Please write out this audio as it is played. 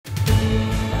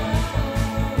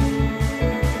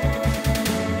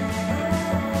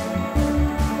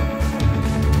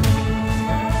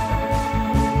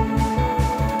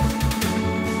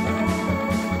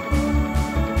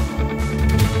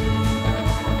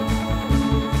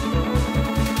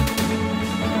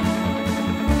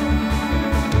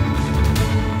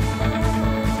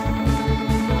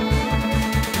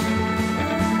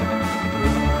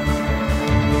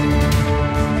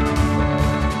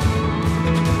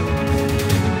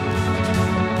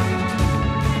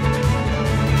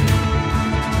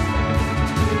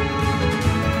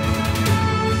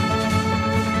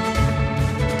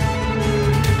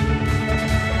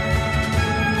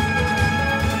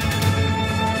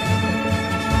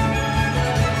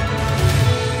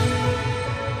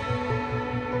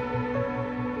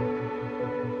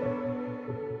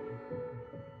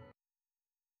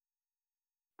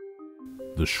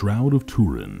The Shroud of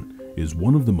Turin is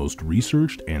one of the most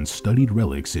researched and studied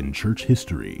relics in church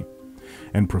history,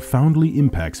 and profoundly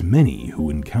impacts many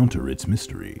who encounter its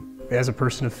mystery. As a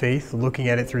person of faith, looking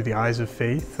at it through the eyes of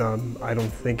faith, I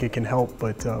don't think it can help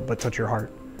but touch your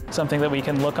heart. Something that we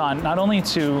can look on not only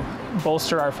to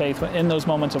bolster our faith in those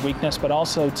moments of weakness, but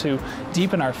also to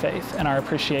deepen our faith and our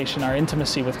appreciation, our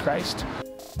intimacy with Christ.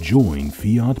 Join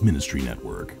Fiat Ministry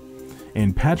Network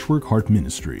and Patchwork Heart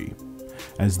Ministry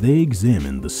as they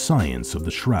examine the science of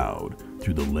the shroud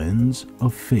through the lens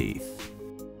of faith.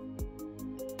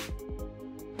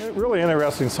 Really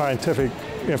interesting scientific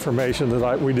information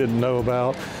that we didn't know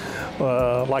about,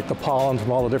 like the pollen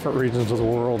from all the different regions of the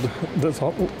world.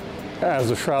 As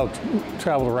the shroud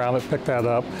traveled around, it picked that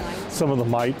up. Some of the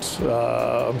mites,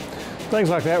 things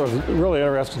like that was really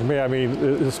interesting to me. I mean,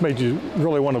 this made you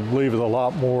really want to believe it a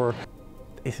lot more.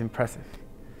 It's impressive.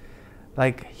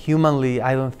 Like, humanly,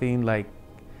 I don't think like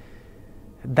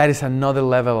that is another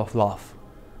level of love.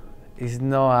 It's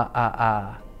not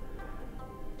I'm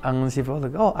gonna say,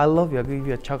 like, oh, I love you, I'll give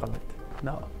you a chocolate.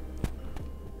 No.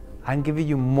 I'm giving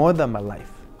you more than my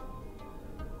life.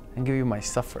 I'm giving you my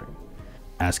suffering.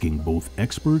 Asking both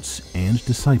experts and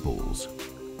disciples,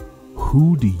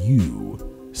 who do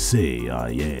you say I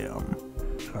am?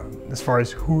 As far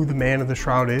as who the man of the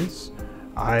shroud is,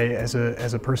 as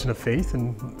a person of faith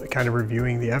and kind of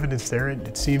reviewing the evidence there,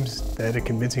 it seems that a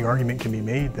convincing argument can be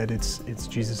made that it's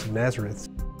Jesus of Nazareth.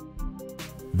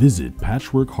 Visit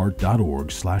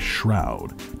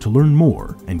patchworkheart.org/shroud to learn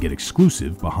more and get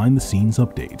exclusive behind-the-scenes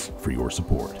updates for your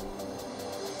support.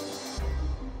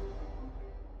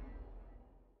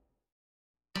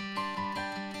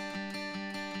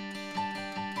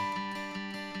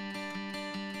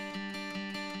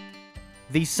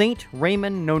 The St.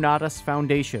 Raymond Nonnatus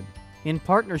Foundation, in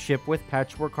partnership with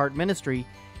Patchwork Heart Ministry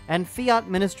and Fiat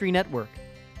Ministry Network,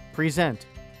 present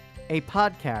a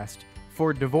podcast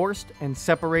for divorced and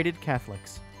separated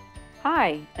Catholics.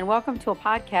 Hi, and welcome to a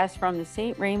podcast from the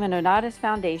St. Raymond Nonnatus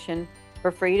Foundation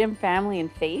for Freedom, Family,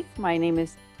 and Faith. My name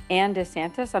is Anne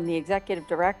DeSantis. I'm the Executive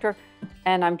Director,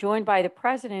 and I'm joined by the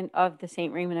President of the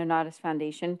St. Raymond Nonnatus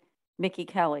Foundation, Mickey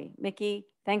Kelly. Mickey,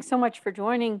 thanks so much for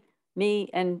joining me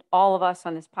and all of us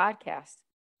on this podcast.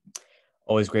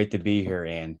 Always great to be here,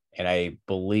 Anne. And I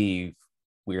believe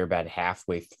we're about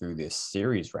halfway through this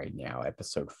series right now,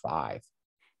 episode 5.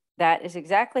 That is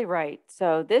exactly right.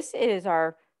 So this is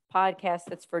our podcast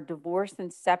that's for divorced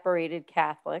and separated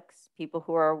Catholics, people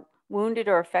who are wounded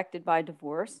or affected by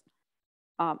divorce.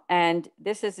 And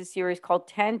this is a series called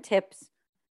 10 Tips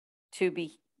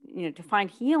to find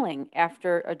healing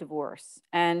after a divorce.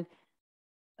 And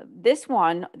this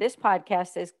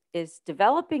podcast is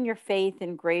developing your faith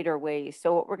in greater ways.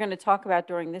 So what we're going to talk about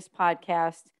during this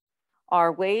podcast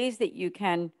are ways that you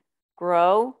can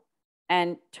grow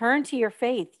and turn to your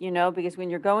faith, because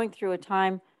when you're going through a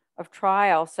time of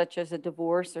trial, such as a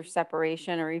divorce or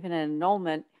separation or even an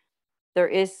annulment, there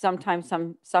is sometimes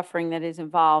some suffering that is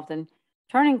involved. And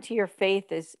turning to your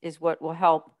faith is what will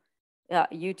help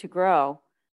you to grow.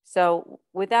 So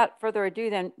without further ado,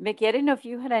 then, Mickey, I didn't know if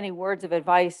you had any words of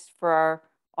advice for our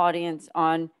audience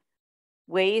on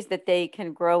ways that they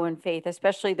can grow in faith,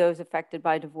 especially those affected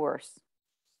by divorce.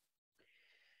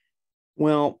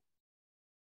 Well,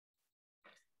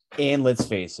 and let's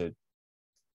face it,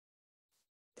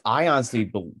 I honestly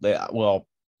believe,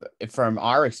 from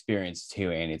our experience too,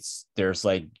 and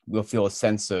we'll feel a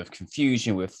sense of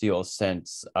confusion, we'll feel a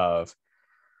sense of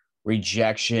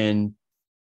rejection.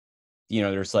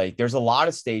 There's a lot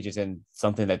of stages, and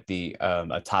something that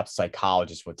a top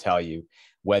psychologist will tell you,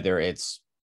 whether it's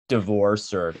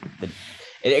divorce or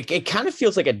it kind of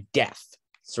feels like a death,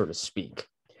 so to speak,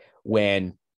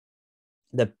 when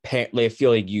they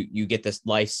feel like you get this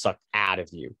life sucked out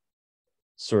of you,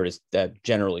 sort of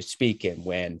generally speaking,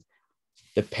 when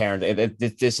the parent.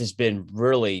 This has been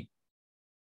really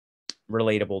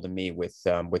relatable to me with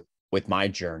my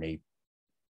journey,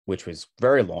 which was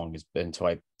very long until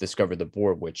I discovered the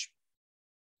board, which,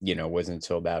 wasn't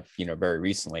until about, very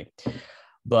recently.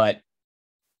 But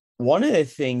one of the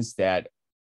things that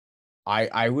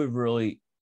I would really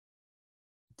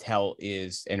tell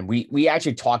is, and we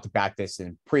actually talked about this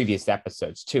in previous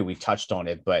episodes too, we touched on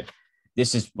it, but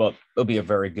this is, it'll be a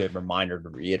very good reminder to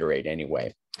reiterate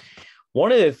anyway.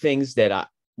 One of the things that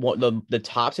the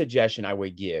top suggestion I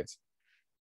would give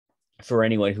for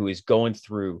anyone who is going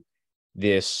through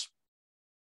this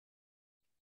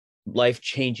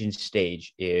life-changing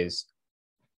stage is,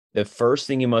 the first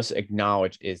thing you must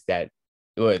acknowledge is that,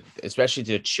 especially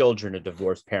to children of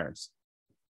divorced parents,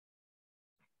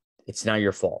 it's not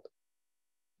your fault.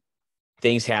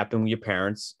 things happen with your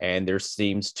parents, and there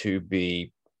seems that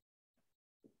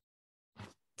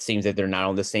they're not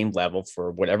on the same level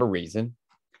for whatever reason.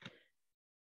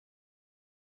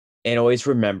 And always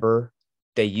remember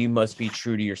that you must be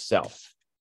true to yourself,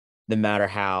 no matter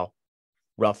how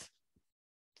rough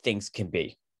things can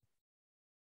be.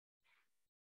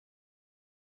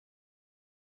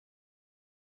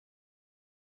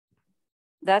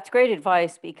 That's great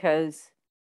advice, because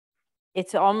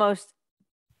it's almost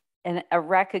a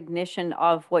recognition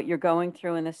of what you're going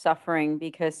through and the suffering.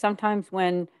 Because sometimes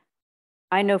when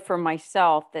I know for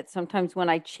myself that sometimes when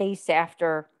I chase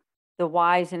after the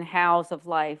whys and hows of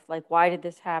life, like why did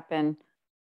this happen?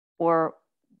 Or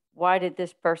why did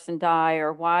this person die?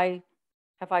 Or why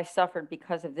have I suffered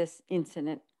because of this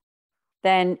incident?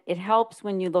 Then it helps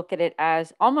when you look at it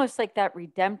as almost like that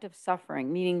redemptive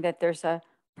suffering, meaning that there's a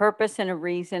purpose and a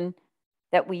reason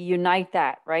that we unite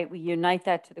that, right? We unite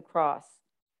that to the cross,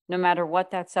 no matter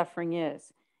what that suffering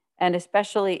is. And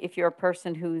especially if you're a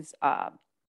person who's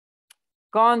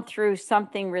gone through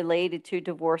something related to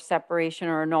divorce, separation,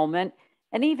 or annulment.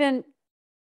 And even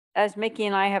as Mickey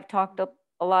and I have talked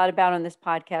a lot about on this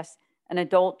podcast, an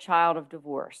adult child of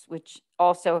divorce, which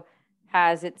also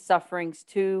has its sufferings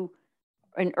too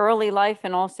in early life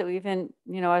and also even,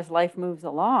 as life moves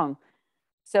along.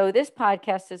 So this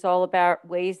podcast is all about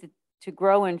ways to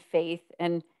grow in faith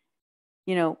and,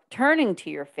 turning to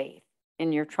your faith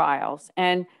in your trials.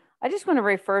 And I just want to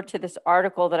refer to this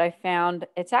article that I found.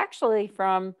 It's actually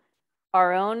from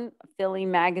our own Philly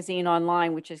magazine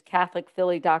online, which is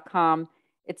CatholicPhilly.com.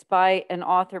 It's by an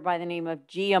author by the name of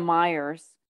Gia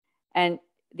Myers. And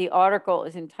the article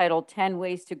is entitled 10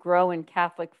 Ways to Grow in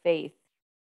Catholic Faith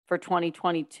for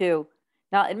 2022.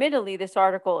 Now, admittedly, this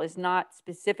article is not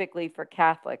specifically for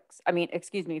Catholics.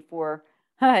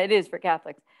 It is for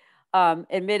Catholics.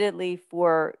 Admittedly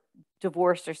for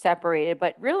divorced or separated,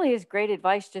 but really is great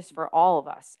advice just for all of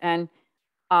us. And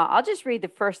I'll just read the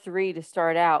first three to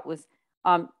start out.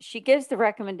 She gives the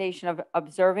recommendation of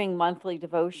observing monthly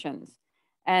devotions.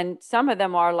 And some of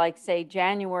them are like, say,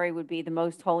 January would be the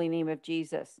Most Holy Name of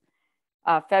Jesus.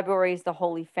 February is the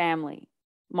Holy Family.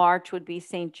 March would be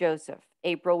St. Joseph.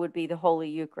 April would be the Holy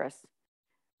Eucharist.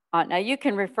 Now, you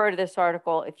can refer to this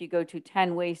article if you go to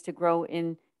 10 Ways to Grow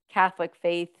in Catholic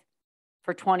Faith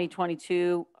for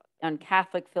 2022 on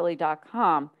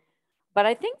CatholicPhilly.com. But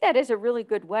I think that is a really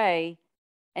good way,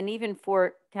 and even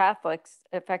for Catholics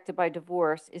affected by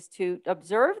divorce, is to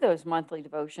observe those monthly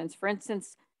devotions. For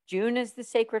instance, June is the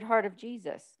Sacred Heart of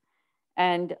Jesus,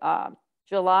 and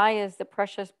July is the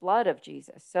Precious Blood of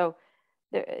Jesus. So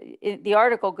the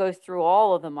article goes through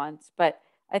all of the months, but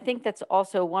I think that's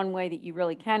also one way that you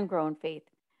really can grow in faith.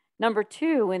 Number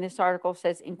two in this article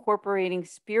says incorporating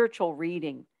spiritual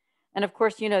reading. And of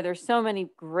course, there's so many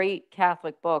great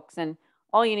Catholic books, and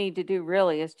all you need to do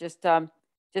really is just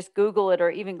Google it, or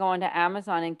even go into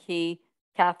Amazon and key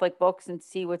Catholic books and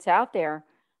see what's out there.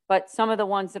 But some of the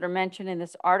ones that are mentioned in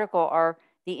this article are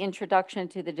The Introduction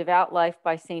to the Devout Life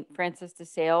by St. Francis de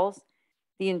Sales,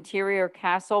 The Interior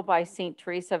Castle by St.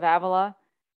 Teresa of Avila,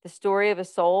 The Story of a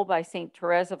Soul by St.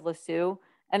 Therese of Lisieux,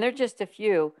 and they're just a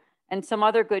few. And some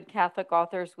other good Catholic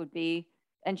authors would be,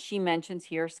 and she mentions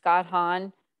here, Scott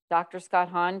Hahn, Dr. Scott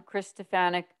Hahn, Chris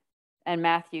Stefanik, and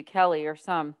Matthew Kelly are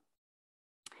some.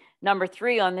 Number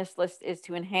three on this list is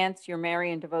to enhance your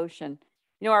Marian devotion.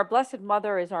 Our Blessed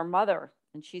Mother is our mother,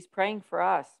 and she's praying for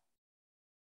us.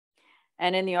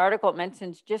 And in the article, it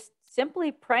mentions just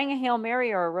simply praying a Hail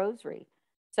Mary or a rosary.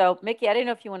 So, Mickey, I didn't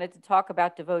know if you wanted to talk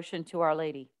about devotion to Our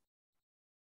Lady.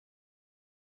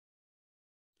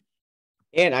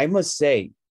 And I must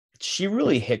say, she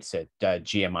really hits it,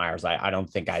 Gia Myers. I don't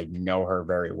think I know her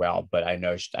very well, but I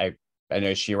know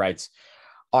she writes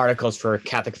articles for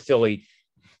Catholic Philly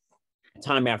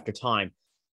time after time.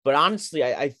 But honestly,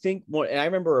 I think and I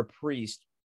remember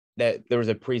there was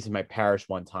a priest in my parish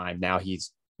one time. Now he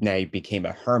became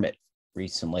a hermit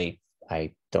recently.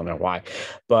 I don't know why,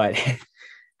 but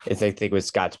I think it was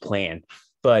God's plan.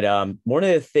 But one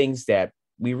of the things that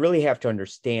we really have to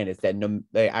understand is that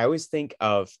I always think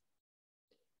of,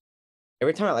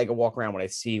 every time I walk around, when I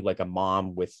see a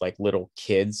mom with little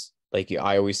kids,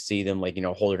 I always see them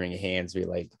holding your hands, be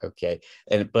like, okay.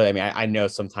 But I mean, I know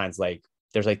sometimes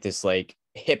there's this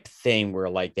hip thing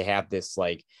where they have this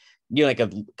a kind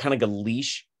of like a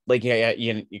leash, you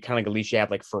kind of like a leash you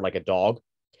have for a dog,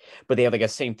 but they have a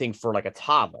same thing for a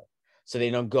toddler, so they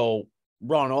don't go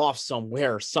run off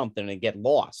somewhere or something and get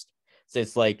lost. So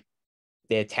it's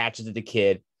they attach it to the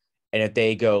kid, and if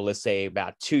they go, let's say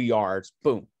about 2 yards,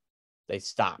 boom, they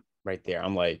stop right there.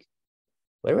 I'm like,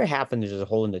 whatever happened to just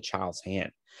holding the child's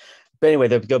hand? But anyway,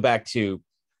 to go back to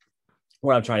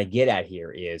what I'm trying to get at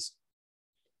here is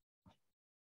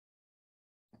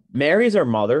Mary is our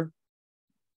mother,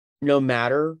 no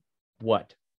matter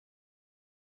what.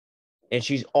 And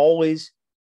she's always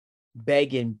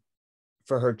begging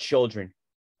for her children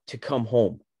to come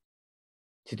home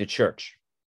to the church.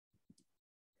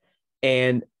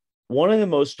 And one of the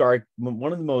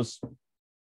most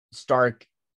stark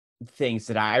things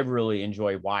that I really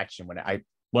enjoy watching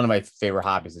one of my favorite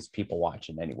hobbies is people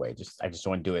watching anyway. I just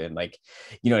want to do it in like,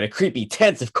 in a creepy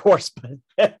tense, of course.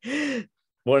 But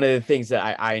one of the things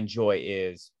that I enjoy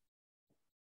is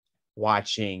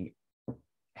watching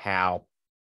how,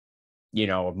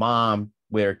 a mom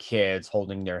with her kids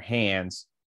holding their hands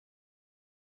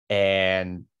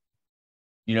and,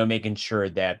 making sure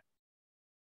that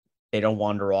they don't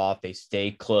wander off, they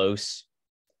stay close.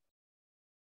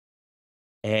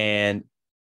 And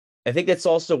I think that's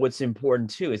also what's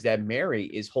important too, is that Mary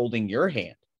is holding your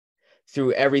hand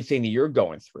through everything that you're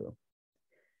going through.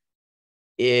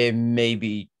 It may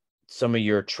be some of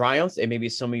your triumphs, it may be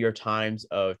some of your times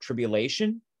of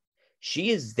tribulation. She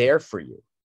is there for you.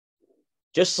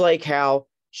 Just like how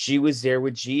she was there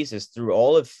with Jesus through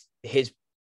all of his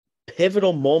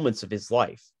pivotal moments of his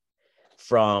life,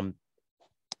 from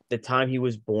the time he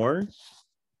was born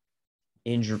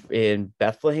in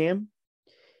Bethlehem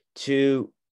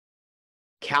to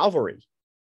Calvary,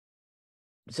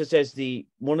 such as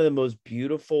one of the most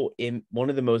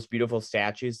beautiful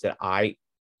statues that I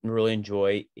really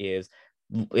enjoy is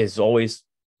always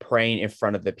praying in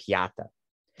front of the Pietà,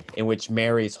 in which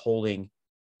Mary is holding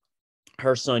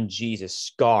her son Jesus,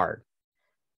 scarred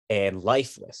and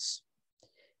lifeless.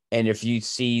 And if you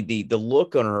see the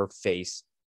look on her face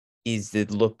is the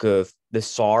look of the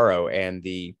sorrow and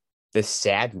the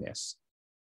sadness.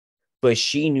 But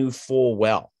she knew full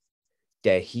well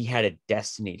that he had a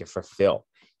destiny to fulfill.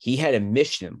 He had a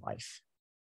mission in life.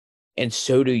 And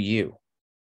so do you.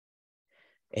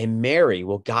 And Mary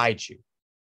will guide you.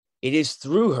 It is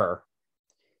through her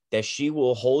that she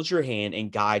will hold your hand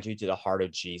and guide you to the heart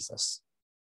of Jesus.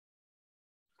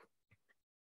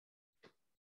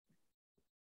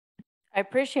 I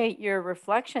appreciate your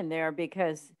reflection there,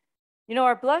 because,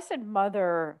 our Blessed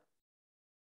Mother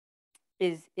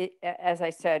is, as I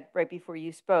said right before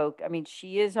you spoke, I mean,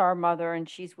 she is our mother, and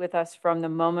she's with us from the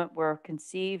moment we're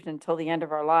conceived until the end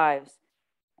of our lives.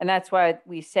 And that's why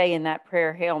we say in that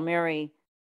prayer, Hail Mary,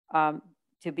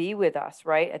 to be with us,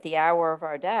 right, at the hour of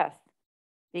our death,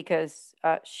 because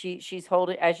she's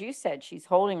holding, as you said, she's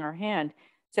holding our hand.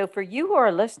 So for you who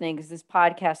are listening, because this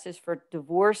podcast is for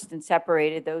divorced and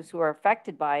separated, those who are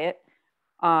affected by it,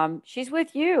 she's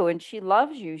with you and she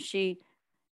loves you. She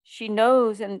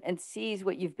knows and sees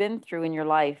what you've been through in your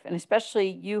life, and especially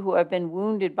you who have been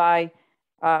wounded by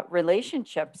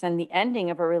relationships and the ending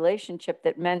of a relationship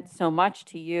that meant so much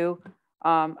to you,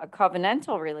 a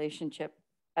covenantal relationship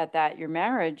at that, your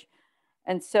marriage.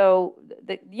 And so,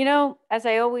 as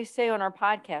I always say on our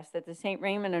podcast, that the St.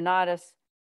 Raymond Nonnatus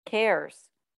cares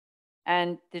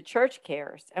and the church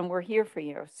cares, and we're here for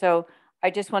you. So I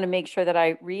just want to make sure that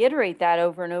I reiterate that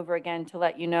over and over again to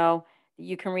let you know that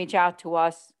you can reach out to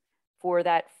us for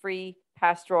that free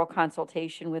pastoral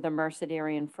consultation with a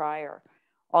Mercedarian friar.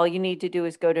 All you need to do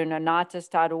is go to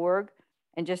nonnatus.org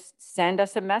and just send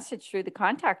us a message through the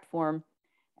contact form,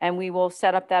 and we will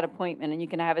set up that appointment, and you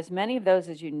can have as many of those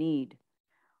as you need.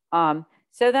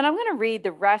 So then I'm going to read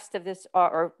the rest of this,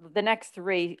 or the next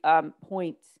 3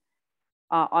 points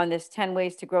on this 10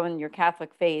 ways to grow in your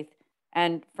Catholic faith.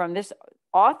 And from this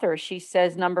author, she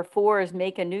says, number 4 is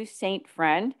make a new saint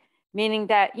friend, meaning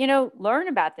that, learn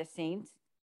about the saints,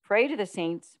 pray to the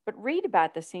saints, but read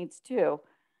about the saints too.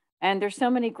 And there's so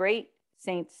many great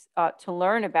saints to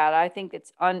learn about. I think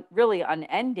it's really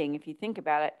unending if you think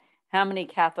about it, how many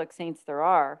Catholic saints there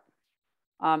are.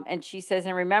 And she says,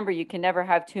 and remember, you can never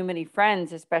have too many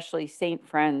friends, especially saint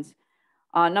friends.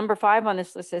 Number 5 on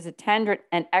this list is attend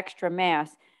an extra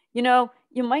mass. You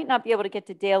might not be able to get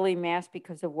to daily mass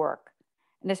because of work.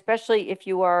 And especially if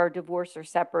you are divorced or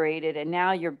separated and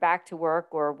now you're back to work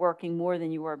or working more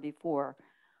than you were before.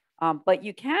 But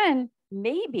you can,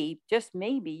 maybe, just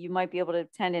maybe, you might be able to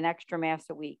attend an extra mass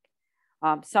a week.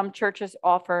 Some churches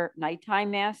offer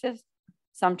nighttime masses.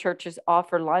 Some churches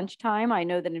offer lunchtime. I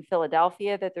know that in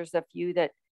Philadelphia that there's a few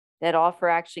that offer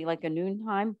actually like a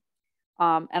noontime.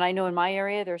 And I know in my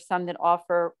area, there's some that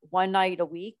offer one night a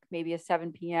week, maybe a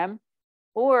 7 p.m.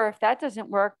 Or if that doesn't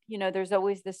work, there's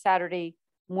always the Saturday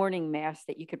morning mass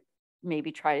that you could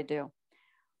maybe try to do.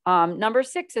 Number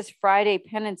 6 is Friday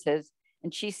penances.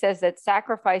 And she says that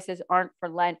sacrifices aren't for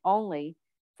Lent only.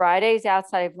 Fridays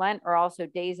outside of Lent are also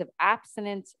days of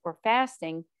abstinence or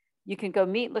fasting. You can go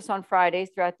meatless on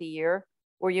Fridays throughout the year,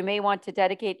 or you may want to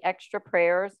dedicate extra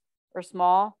prayers or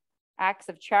small acts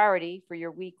of charity for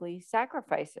your weekly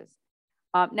sacrifices.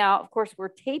 Now, of course, we're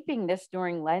taping this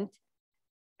during Lent,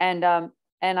 and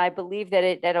I believe that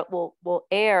it will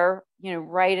air,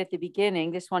 right at the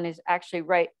beginning. This one is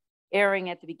actually airing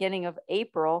at the beginning of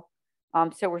April,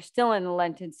 so we're still in the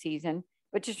Lenten season.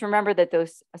 But just remember that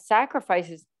those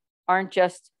sacrifices aren't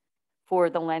just for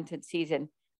the Lenten season.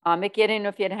 Mickey, I didn't know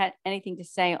if you had anything to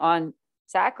say on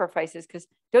sacrifices, because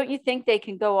don't you think they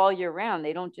can go all year round?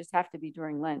 They don't just have to be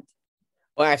during Lent.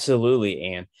 Well, absolutely,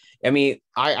 Anne. I mean,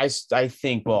 I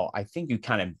think, well, I think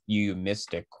you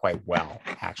missed it quite well,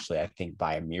 actually. I think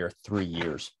by a mere 3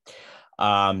 years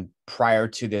prior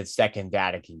to the Second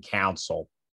Vatican Council,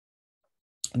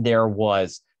 there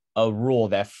was a rule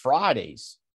that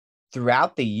Fridays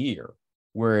throughout the year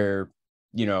were,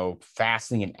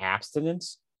 fasting and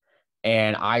abstinence.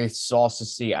 And I also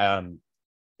see a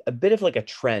bit of like a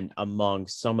trend among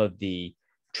some of the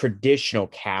traditional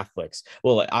Catholics.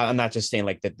 Well, I'm not just saying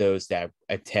like that those that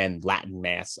attend Latin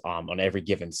Mass on every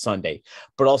given Sunday,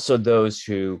 but also those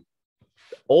who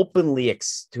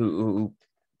who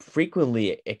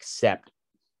frequently accept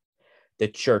the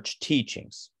church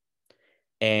teachings.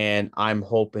 And I'm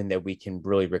hoping that we can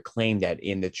really reclaim that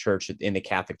in the church, in the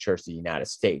Catholic Church of the United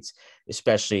States,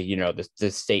 especially,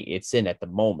 the state it's in at the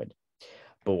moment.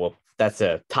 But well, that's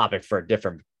a topic for a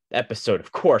different episode,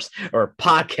 of course, or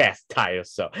podcast title.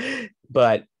 So,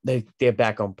 but they're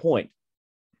back on point.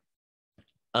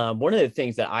 One of the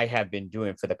things that I have been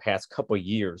doing for the past couple of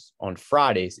years on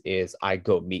Fridays is I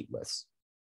go meatless.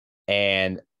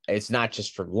 And it's not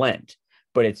just for Lent,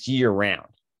 but it's year round.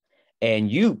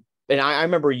 And I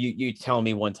remember you telling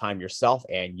me one time yourself,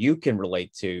 and you can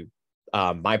relate to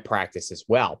my practice as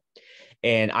well.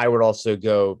 And I would also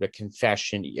go to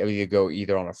confession. You go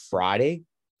either on a Friday,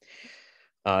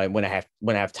 when I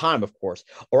have time, of course,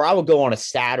 or I would go on a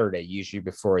Saturday, usually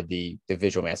before the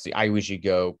visual mass. I usually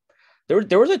go.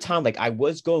 There was a time like I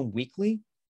was going weekly,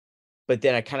 but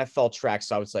then I kind of fell track.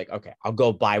 So I was like, okay, I'll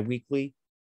go bi-weekly.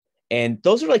 And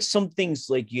those are like some things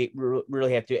like you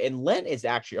really have to. And Lent is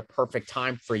actually a perfect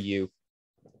time for you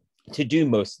to do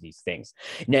most of these things.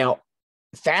 Now,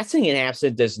 fasting and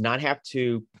abstinence does not have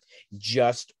to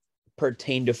just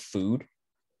pertain to food.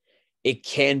 It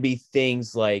can be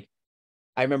things like,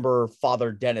 I remember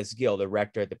Father Dennis Gill, the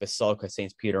rector at the Basilica of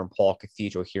St. Peter and Paul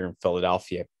Cathedral here in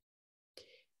Philadelphia.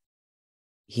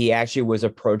 He actually was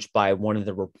approached by one of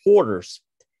the reporters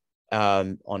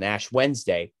on Ash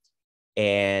Wednesday,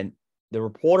 and the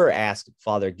reporter asked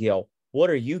Father Gill, "What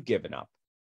are you giving up?"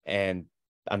 And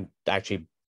I'm actually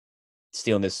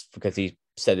stealing this because he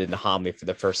said it in the homily for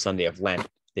the first Sunday of Lent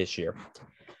this year.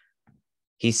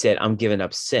 He said, "I'm giving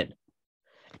up sin."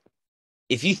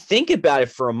 If you think about it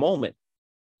for a moment,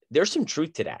 there's some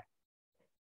truth to that.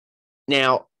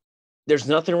 Now, there's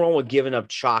nothing wrong with giving up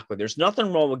chocolate. There's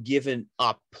nothing wrong with giving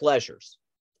up pleasures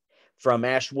from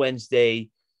Ash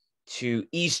Wednesday to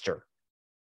Easter.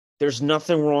 There's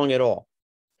nothing wrong at all.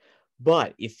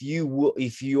 But if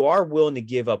you are willing to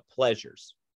give up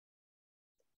pleasures,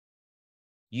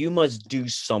 you must do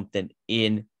something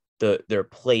in their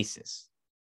places,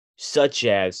 such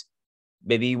as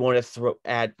maybe you want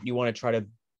to try to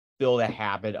build a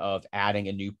habit of adding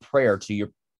a new prayer to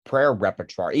your prayer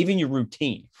repertoire, even your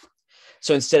routine.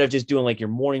 So instead of just doing like your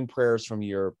morning prayers from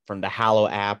the Hallow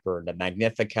app or the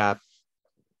Magnificat,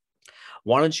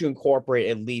 why don't you incorporate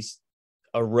at least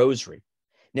a rosary?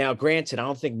 Now, granted, I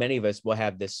don't think many of us will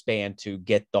have the span to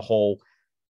get the whole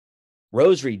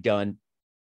rosary done,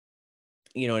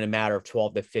 in a matter of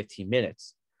 12 to 15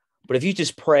 minutes. But if you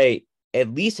just pray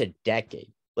at least a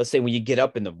decade, let's say when you get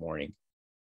up in the morning,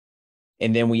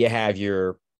 and then when you have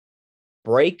your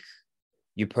break,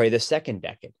 you pray the second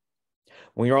decade.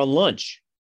 When you're on lunch,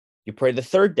 you pray the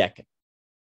third decade.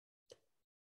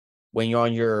 When you're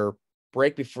on your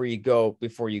break before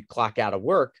you clock out of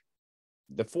work,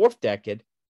 the fourth decade,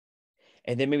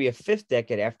 and then maybe a fifth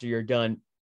decade after you're done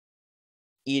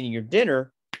eating your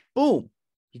dinner, boom,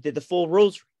 you did the full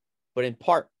rosary, but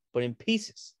in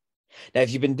pieces. Now,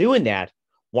 if you've been doing that,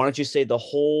 why don't you say the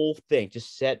whole thing?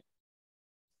 Just set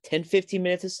 10, 15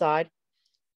 minutes aside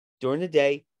during the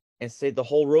day and say the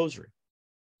whole rosary.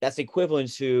 That's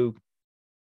equivalent to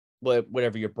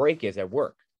whatever your break is at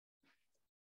work.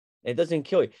 It doesn't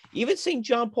kill you. Even St.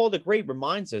 John Paul the Great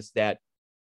reminds us that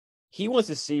he wants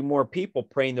to see more people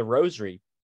praying the rosary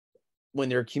when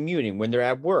they're commuting, when they're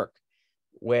at work,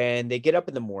 when they get up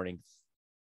in the morning.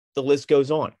 The list goes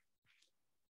on.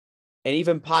 And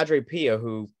even Padre Pio,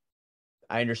 who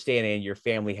I understand, and your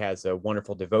family has a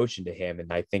wonderful devotion to him,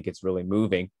 and I think it's really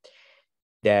moving,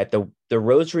 that the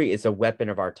rosary is a weapon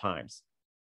of our times.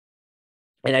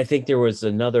 And I think there was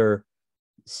another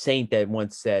saint that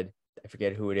once said, I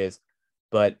forget who it is,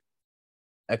 but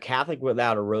a Catholic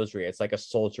without a rosary, it's like a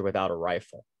soldier without a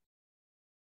rifle.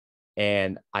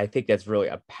 And I think that's really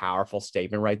a powerful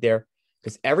statement right there,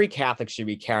 because every Catholic should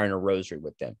be carrying a rosary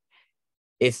with them.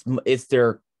 It's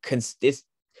their,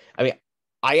 I mean,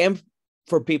 I am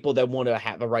for people that want to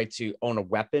have a right to own a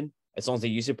weapon as long as they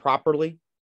use it properly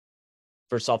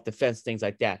for self-defense, things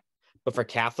like that. But for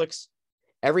Catholics,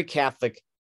 every Catholic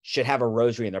should have a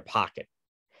rosary in their pocket.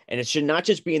 And it should not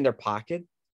just be in their pocket,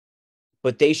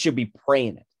 but they should be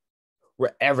praying it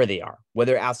wherever they are,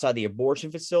 whether outside the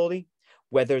abortion facility,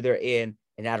 whether they're in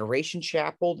an adoration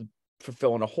chapel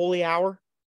fulfilling a holy hour,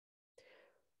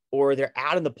 or they're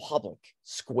out in the public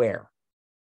square.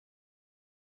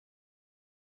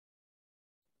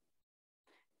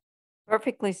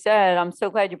 Perfectly said. I'm so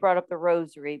glad you brought up the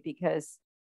rosary because,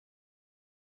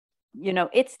 you know,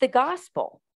 it's the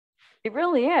gospel. It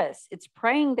really is. It's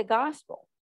praying the gospel.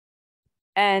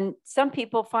 And some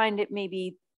people find it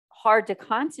maybe hard to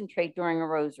concentrate during a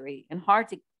rosary and hard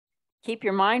to keep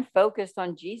your mind focused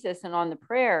on Jesus and on the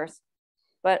prayers.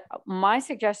 But my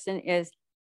suggestion is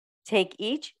take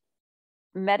each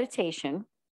meditation,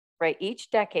 right? Each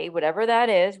decade, whatever that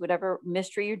is, whatever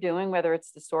mystery you're doing, whether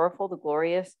it's the sorrowful, the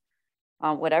glorious,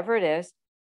 whatever it is,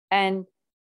 and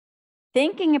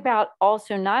thinking about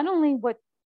also not only what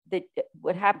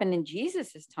happened in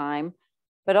Jesus's time,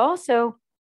 but also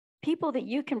people that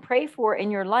you can pray for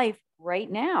in your life right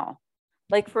now.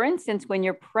 Like, for instance, when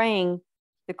you're praying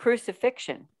the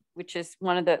crucifixion, which is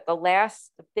one of the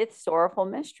fifth sorrowful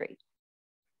mystery,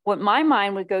 what my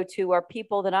mind would go to are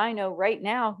people that I know right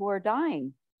now who are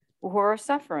dying, who are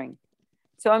suffering.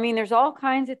 So, I mean, there's all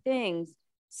kinds of things.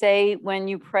 Say when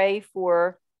you pray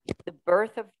for the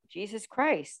birth of Jesus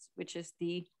Christ, which is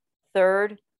the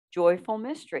third joyful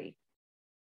mystery.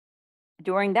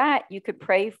 During that, you could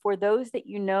pray for those that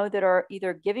you know that are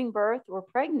either giving birth or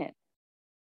pregnant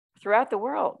throughout the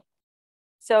world.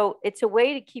 So it's a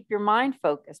way to keep your mind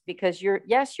focused because you're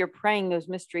praying those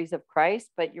mysteries of Christ,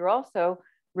 but you're also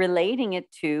relating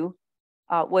it to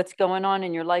what's going on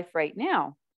in your life right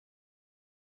now.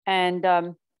 And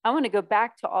I want to go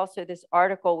back to also this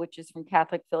article, which is from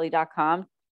CatholicPhilly.com,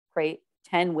 Pray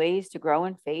 10 Ways to Grow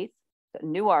in Faith, a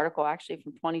new article actually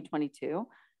from 2022.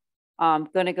 I'm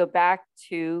going to go back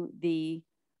to the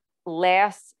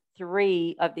last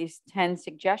 3 of these 10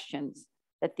 suggestions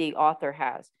that the author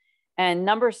has. And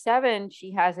number 7,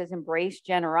 she has as embrace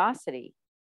generosity.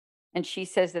 And she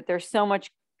says that there's so much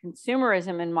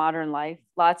consumerism in modern life,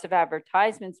 lots of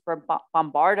advertisements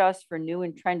bombard us for new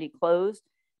and trendy clothes,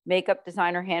 makeup,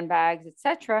 designer handbags,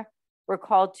 etc. We're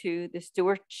called to the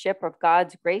stewardship of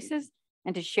God's graces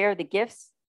and to share the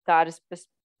gifts God has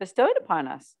bestowed upon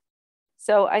us.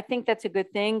 So I think that's a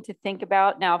good thing to think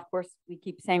about. Now, of course, we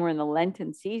keep saying we're in the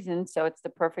Lenten season, so it's the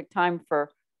perfect time for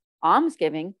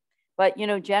almsgiving. But, you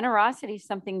know, generosity is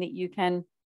something that you can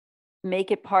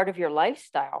make it part of your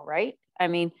lifestyle, right? I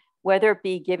mean, whether it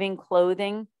be giving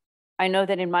clothing. I know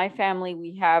that in my family,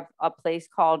 we have a place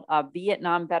called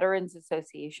Vietnam Veterans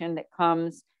Association that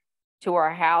comes to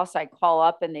our house. I call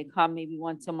up and they come maybe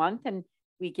once a month, and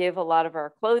we give a lot of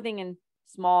our clothing and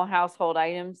small household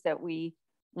items that we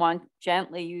want,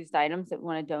 gently used items that we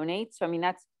want to donate. So, I mean,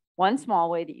 that's one small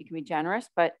way that you can be generous.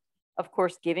 But of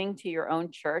course, giving to your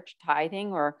own church,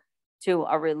 tithing, or to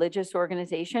a religious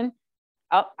organization.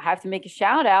 I have to make a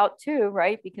shout out too,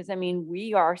 right? Because I mean,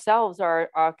 we ourselves are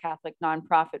a Catholic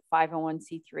nonprofit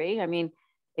 501c3. I mean,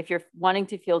 if you're wanting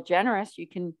to feel generous, you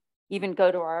can even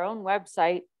go to our own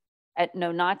website at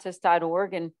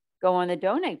nonnatus.org and go on the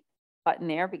donate button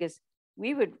there, because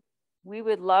we would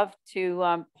love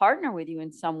to partner with you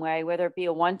in some way, whether it be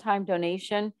a one-time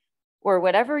donation or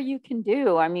whatever you can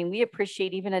do. I mean, we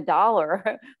appreciate even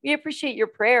 $1. We appreciate your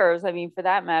prayers, I mean, for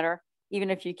that matter, even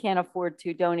if you can't afford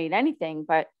to donate anything.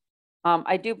 But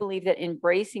I do believe that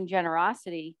embracing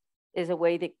generosity is a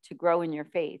way to grow in your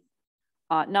faith.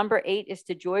 Number 8 is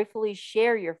to joyfully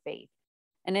share your faith.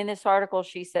 And in this article,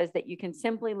 she says that you can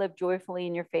simply live joyfully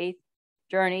in your faith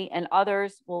journey, and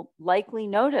others will likely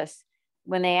notice.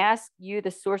 When they ask you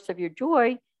the source of your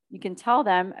joy, you can tell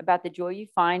them about the joy you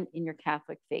find in your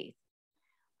Catholic faith.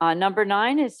 Number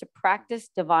 9 is to practice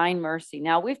divine mercy.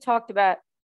 Now, we've talked about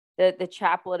the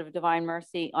Chaplet of Divine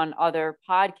Mercy on other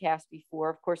podcasts before.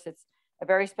 Of course, it's a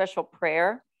very special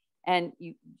prayer, and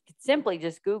you could simply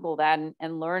just Google that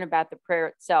and learn about the prayer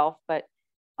itself. But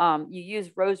you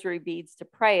use rosary beads to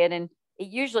pray it, and it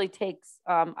usually takes,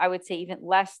 I would say, even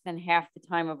less than half the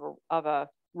time of a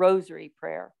rosary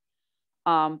prayer.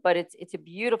 But it's a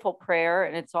beautiful prayer,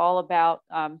 and it's all about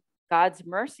God's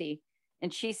mercy.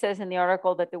 And she says in the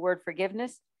article that the word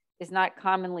forgiveness is not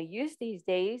commonly used these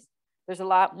days. There's a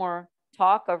lot more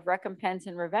talk of recompense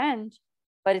and revenge,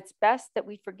 but it's best that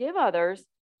we forgive others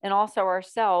and also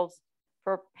ourselves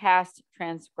for past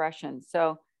transgressions.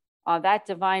 So that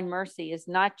divine mercy is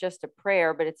not just a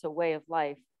prayer, but it's a way of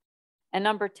life. And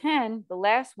number 10, the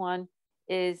last one,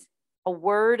 is a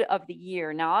word of the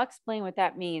year. Now I'll explain what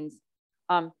that means.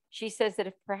 She says that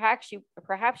if perhaps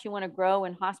you want to grow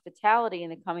in hospitality in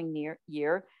the coming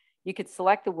year, you could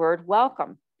select the word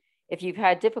welcome. If you've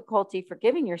had difficulty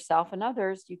forgiving yourself and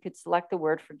others, you could select the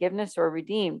word forgiveness or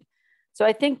redeemed. So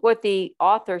I think what the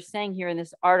author is saying here in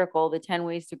this article, The 10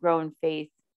 Ways to Grow in Faith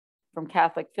from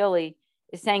Catholic Philly,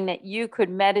 is saying that you could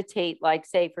meditate, like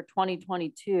say for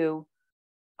 2022,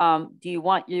 do you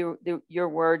want your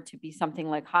word to be something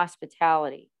like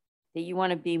hospitality? That you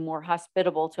want to be more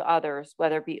hospitable to others,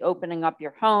 whether it be opening up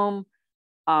your home,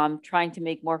 trying to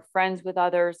make more friends with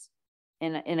others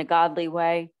in a godly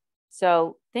way.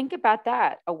 So think about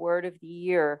that, a word of the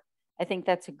year. I think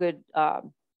that's a good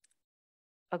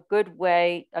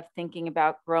way of thinking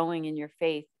about growing in your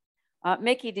faith.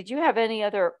 Mickey, did you have any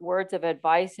other words of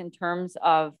advice in terms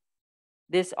of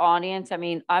this audience? I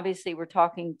mean, obviously we're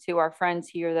talking to our friends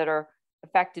here that are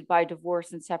affected by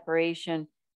divorce and separation.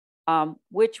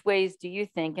 Which ways do you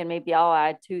think, and maybe I'll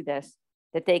add to this,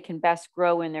 that they can best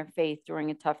grow in their faith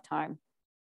during a tough time?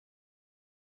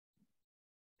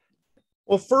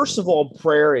 Well, first of all,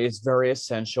 prayer is very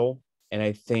essential. And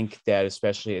I think that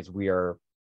especially as we are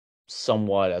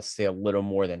somewhat, I'll say, a little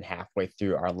more than halfway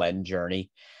through our Lent journey.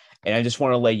 And I just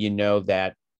want to let you know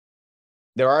that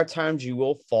there are times you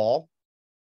will fall,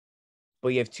 but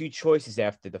you have two choices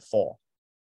after the fall.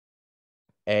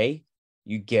 A,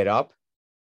 you get up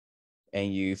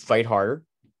and you fight harder,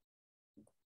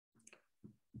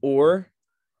 or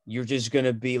you're just going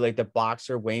to be like the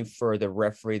boxer waiting for the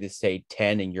referee to say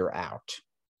 10 and you're out.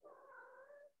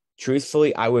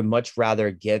 Truthfully, I would much rather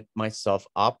get myself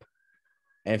up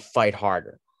and fight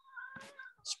harder.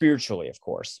 Spiritually, of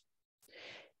course.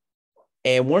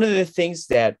 And one of the things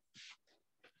that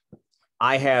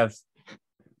I have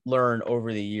learned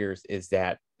over the years is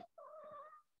that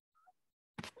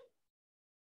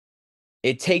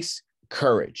it takes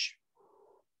courage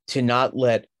to not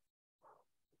let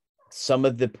some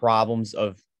of the problems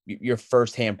of your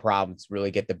firsthand problems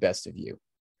really get the best of you.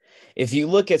 If you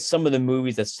look at some of the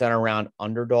movies that center around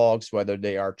underdogs, whether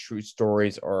they are true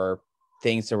stories or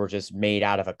things that were just made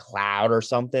out of a cloud or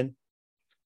something,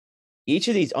 each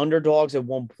of these underdogs at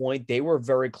one point, they were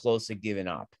very close to giving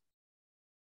up.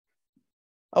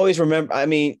 I always remember, I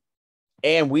mean,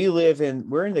 and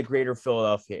we're in the greater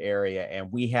Philadelphia area,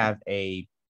 and we have a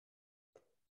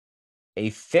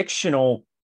fictional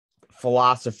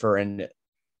philosopher and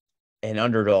an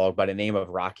underdog by the name of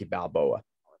Rocky Balboa.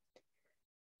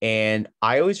 And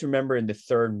I always remember in the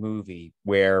third movie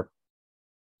where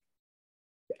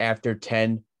after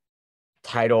 10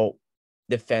 title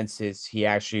defenses, he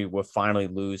actually would finally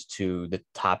lose to the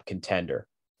top contender,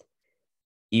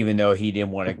 even though he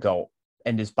didn't want to go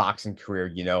end his boxing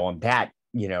career, on that,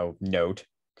 note.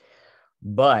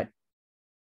 But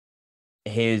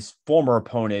his former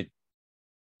opponent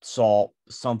saw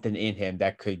something in him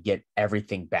that could get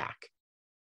everything back,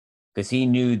 because he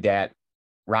knew that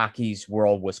Rocky's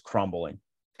world was crumbling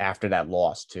after that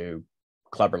loss to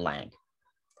Clubber Lang.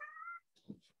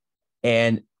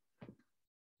 And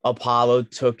Apollo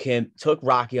took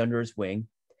Rocky under his wing,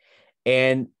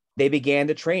 and they began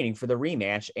the training for the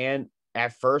rematch. And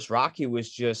at first, Rocky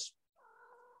was just,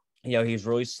 he was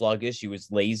really sluggish. He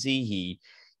was lazy. He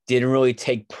didn't really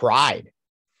take pride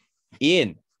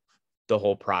in the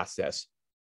whole process.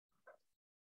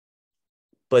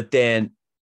 But then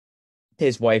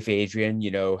his wife, Adrian,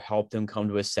 helped him come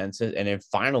to his senses. And then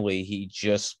finally, he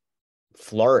just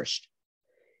flourished.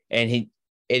 And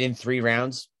in 3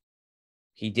 rounds,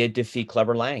 he did defeat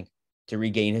Clubber Lang to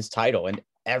regain his title and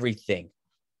everything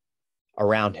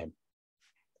around him.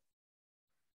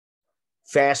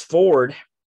 Fast forward,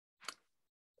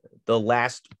 the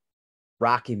last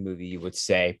Rocky movie, you would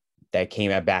say, that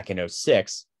came out back in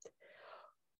 2006,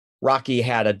 Rocky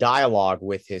had a dialogue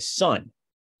with his son,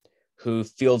 who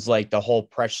feels like the whole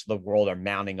pressure of the world are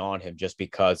mounting on him just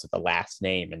because of the last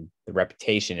name and the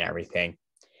reputation and everything.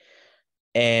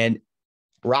 And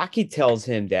Rocky tells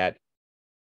him that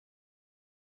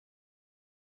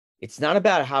it's not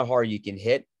about how hard you can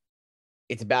hit.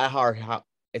 It's about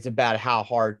how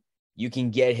hard you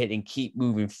can get hit and keep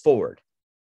moving forward.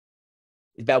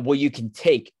 It's about what you can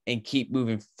take and keep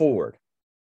moving forward.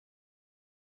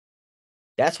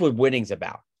 That's what winning's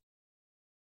about.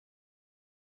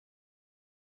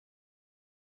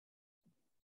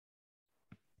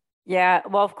 Yeah,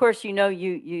 well, of course,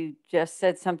 you just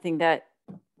said something that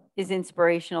is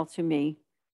inspirational to me.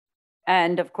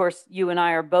 And of course, you and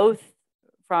I are both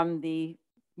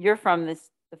you're from the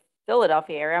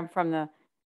Philadelphia area. I'm from the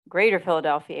greater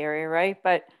Philadelphia area, right?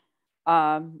 But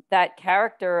that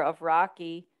character of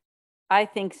Rocky, I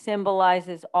think,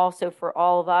 symbolizes also for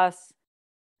all of us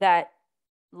that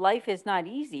life is not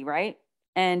easy, right?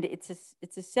 And it's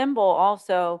a symbol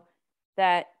also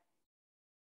that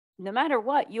no matter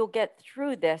what, you'll get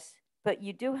through this, but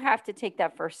you do have to take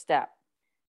that first step.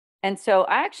 And so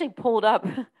I actually pulled up,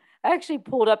 I actually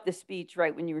pulled up the speech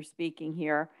right when you were speaking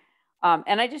here.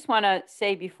 And I just want to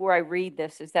say before I read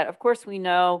this is that, of course, we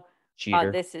know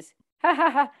Cheater. this is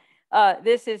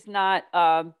this is not,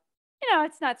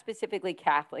 it's not specifically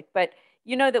Catholic, but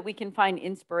you know that we can find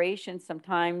inspiration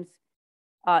sometimes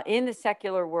in the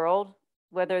secular world,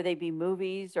 whether they be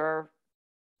movies or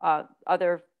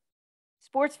other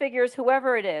sports figures,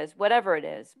 whoever it is, whatever it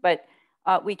is. But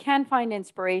we can find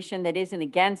inspiration that isn't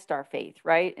against our faith,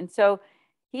 right? And so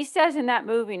he says in that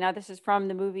movie, now this is from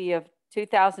the movie of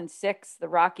 2006, the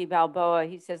Rocky Balboa,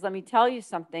 he says, let me tell you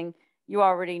something you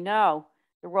already know.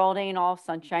 The world ain't all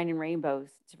sunshine and rainbows.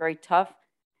 It's very tough.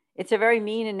 It's a very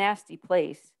mean and nasty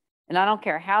place. And I don't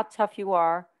care how tough you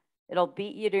are, it'll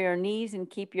beat you to your knees and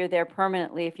keep you there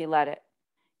permanently if you let it.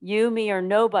 You, me, or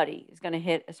nobody is going to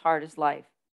hit as hard as life.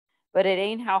 But it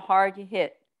ain't how hard you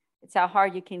hit. It's how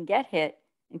hard you can get hit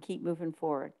and keep moving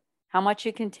forward. How much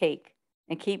you can take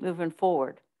and keep moving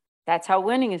forward. That's how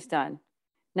winning is done.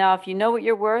 Now, if you know what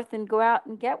you're worth, then go out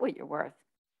and get what you're worth.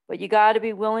 But you got to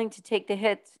be willing to take the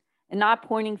hits and not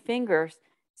pointing fingers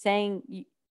saying,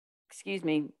 excuse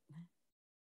me,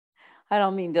 I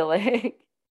don't mean to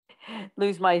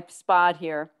lose my spot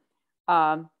here.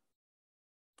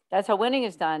 That's how winning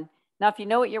is done. Now, if you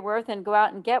know what you're worth, then go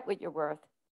out and get what you're worth.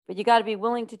 But you got to be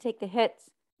willing to take the hits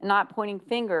and not pointing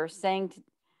fingers saying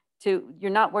to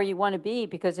you're not where you want to be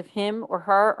because of him or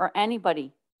her or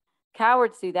anybody.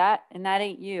 Cowards do that, and that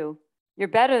ain't you. You're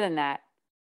better than that.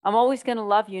 I'm always going to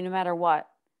love you no matter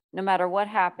what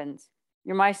happens.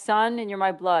 You're my son and you're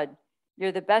my blood.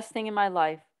 You're the best thing in my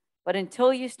life. But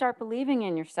until you start believing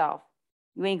in yourself,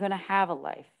 you ain't going to have a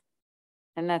life.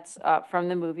 And that's from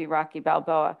the movie Rocky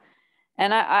Balboa.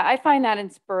 And I find that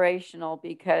inspirational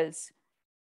because,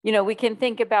 we can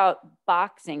think about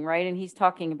boxing, right? And he's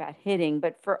talking about hitting.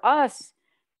 But for us,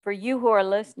 for you who are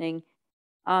listening,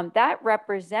 that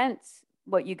represents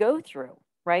what you go through,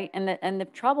 right? And the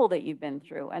trouble that you've been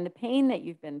through and the pain that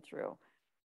you've been through.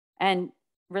 And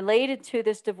related to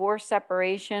this divorce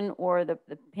separation or the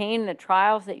pain, the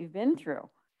trials that you've been through,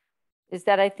 is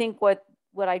that I think what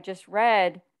I just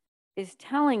read is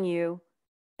telling you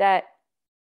that,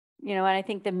 and I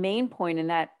think the main point in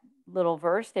that little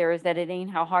verse there is that it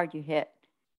ain't how hard you hit.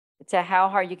 It's how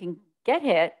hard you can get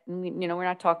hit. And, we're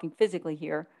not talking physically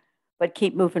here, but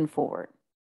keep moving forward,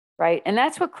 right? And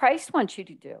that's what Christ wants you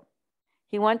to do.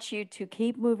 He wants you to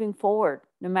keep moving forward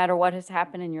no matter what has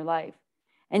happened in your life.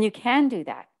 And you can do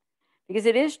that because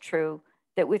it is true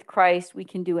that with Christ, we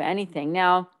can do anything.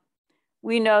 Now,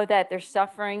 we know that there's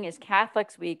suffering. As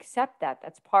Catholics, we accept that.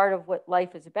 That's part of what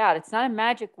life is about. It's not a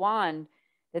magic wand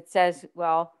that says,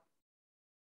 well,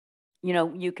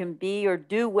 you can be or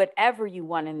do whatever you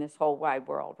want in this whole wide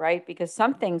world, right? Because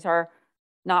some things are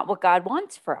not what God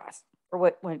wants for us or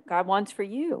what God wants for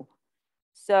you.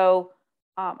 So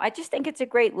I just think it's a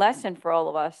great lesson for all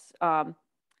of us. And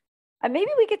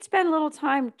maybe we could spend a little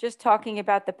time just talking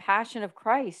about the passion of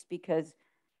Christ because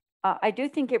I do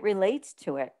think it relates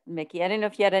to it, Mickey. I don't know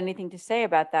if you had anything to say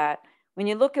about that. When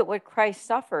you look at what Christ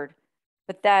suffered,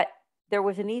 but that there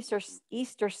was an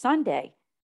Easter Sunday.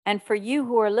 And for you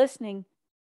who are listening,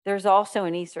 there's also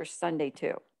an Easter Sunday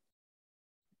too.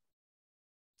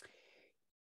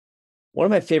 One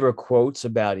of my favorite quotes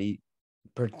about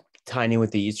pertaining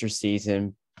with the Easter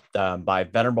season by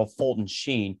Venerable Fulton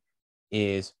Sheen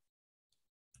is,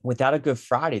 without a Good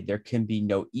Friday, there can be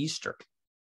no Easter.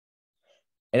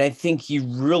 And I think you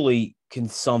really can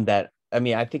sum that. I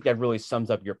mean, I think that really sums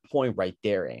up your point right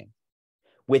there, Anne.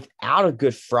 Without a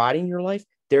Good Friday in your life,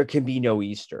 there can be no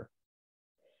Easter.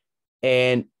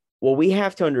 And what we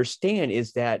have to understand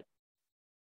is that,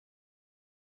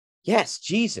 yes,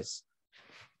 Jesus,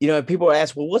 people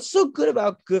ask, well, what's so good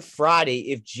about Good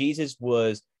Friday if Jesus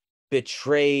was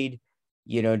betrayed,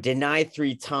 denied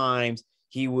 3 times,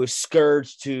 he was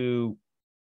scourged he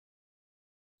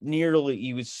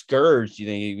was scourged,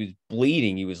 he was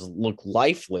bleeding, looked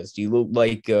lifeless, he looked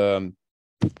like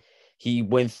he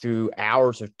went through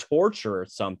hours of torture or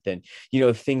something,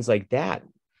 things like that.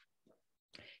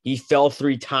 He fell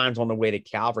 3 times on the way to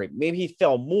Calvary. Maybe he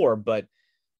fell more, but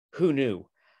who knew?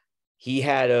 he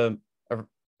had a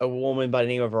woman by the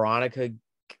name of Veronica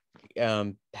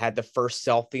had the first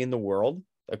selfie in the world,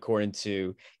 according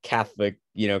to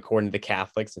according to the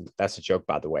Catholics, and that's a joke,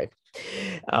 by the way.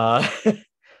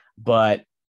 But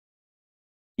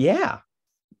yeah,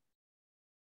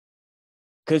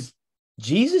 because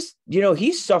Jesus,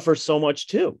 he suffered so much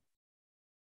too.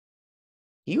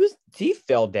 He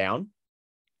fell down.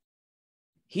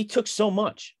 He took so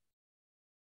much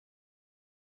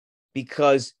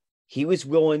because he was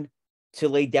willing to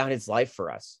lay down his life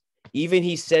for us. Even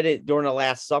he said it during the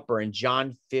Last Supper in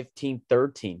John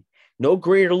 15:13. No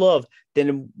greater love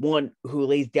than one who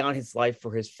lays down his life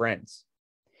for his friends.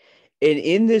 And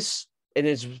in this, and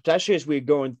especially as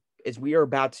we are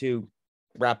about to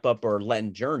wrap up our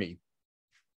Lenten journey,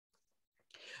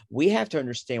 we have to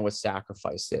understand what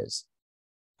sacrifice is.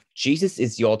 Jesus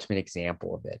is the ultimate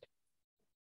example of it.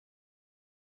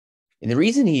 And the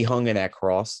reason he hung on that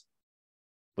cross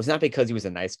was not because he was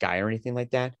a nice guy or anything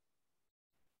like that,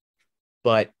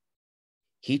 but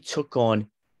he took on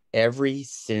every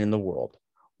sin in the world,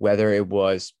 whether it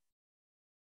was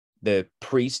the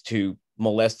priest who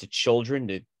molested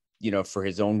children for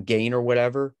his own gain or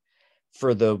whatever,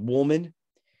 for the woman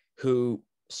who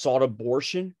sought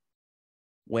abortion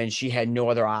when she had no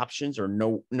other options or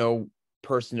no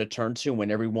person to turn to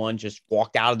when everyone just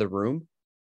walked out of the room,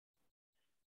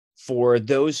 for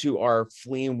those who are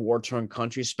fleeing war-torn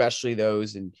countries, especially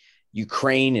those in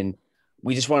Ukraine. And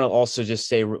we just want to also just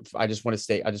say, I just want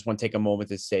to take a moment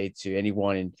to say to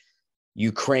anyone in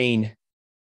Ukraine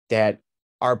that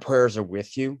our prayers are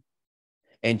with you,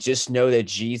 and just know that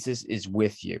Jesus is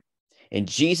with you. And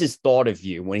Jesus thought of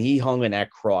you when he hung on that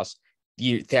cross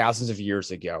thousands of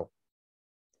years ago.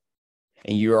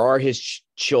 And you are his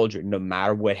children, no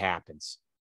matter what happens.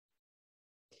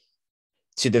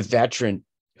 To the veteran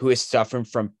who is suffering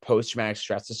from post-traumatic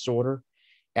stress disorder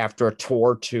after a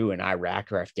tour or two in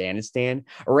Iraq or Afghanistan,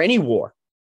 or any war,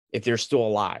 if they're still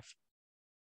alive.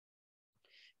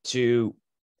 To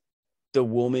the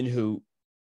woman who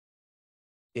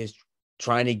is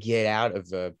trying to get out of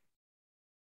the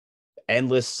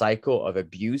endless cycle of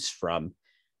abuse from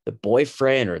the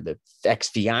boyfriend or the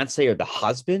ex-fiance or the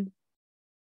husband,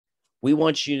 we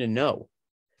want you to know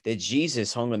that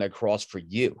Jesus hung on the cross for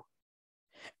you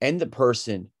and the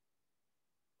person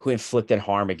who inflicted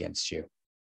harm against you,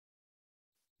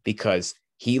 because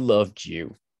he loved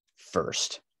you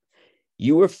first.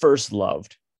 You were first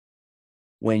loved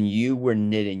when you were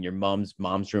knit in your mom's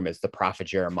room, as the prophet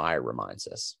Jeremiah reminds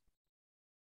us.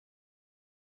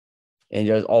 And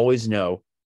just always know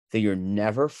that you're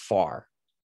never far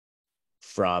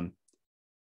from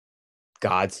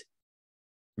God's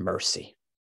mercy.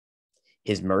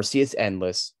 His mercy is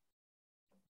endless.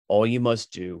 All you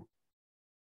must do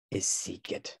is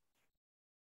seek it.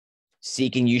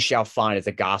 Seeking you shall find, as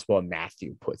the Gospel of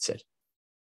Matthew puts it.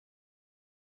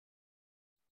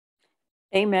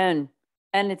 Amen.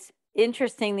 And it's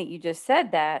interesting that you just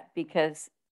said that, because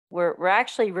we're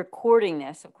actually recording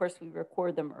this. Of course, we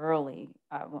record them early.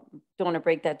 I don't want to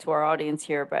break that to our audience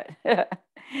here, but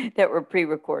that we're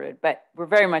pre-recorded. But we're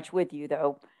very much with you,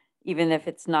 though, even if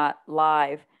it's not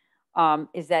live.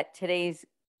 Is that today's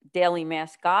daily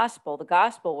Mass Gospel? The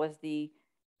Gospel was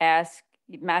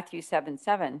Matthew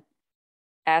 7:7.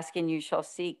 Ask and you shall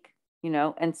seek.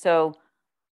 And so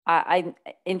I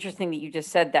interesting that you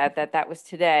just said that was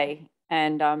today,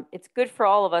 and it's good for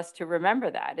all of us to remember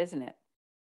that, isn't it?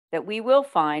 That we will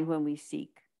find when we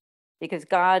seek, because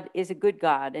God is a good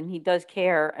God, and he does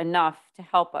care enough to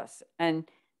help us and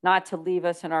not to leave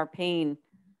us in our pain.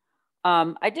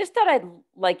 I just thought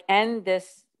I'd end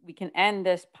this. We can end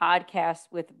this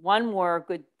podcast with one more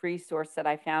good resource that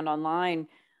I found online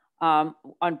on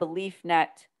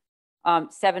BeliefNet.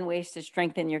 7 ways to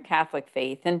strengthen your Catholic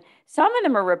faith. And some of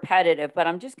them are repetitive, but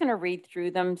I'm just going to read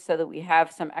through them so that we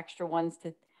have some extra ones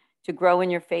to grow in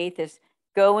your faith. Is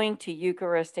going to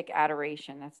Eucharistic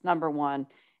adoration. That's number 1.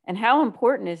 And how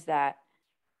important is that?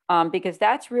 Because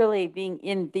that's really being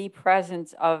in the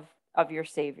presence of your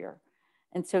Savior.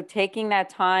 And so taking that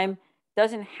time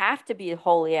doesn't have to be a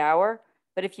holy hour,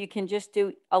 but if you can just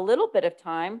do a little bit of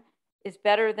time, is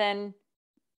better than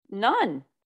none.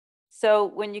 So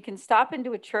when you can stop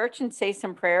into a church and say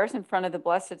some prayers in front of the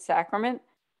Blessed Sacrament,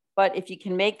 but if you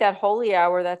can make that holy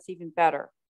hour, that's even better.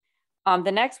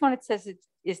 The next one, it says,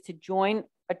 is to join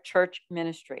a church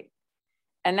ministry.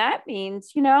 And that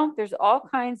means, there's all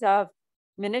kinds of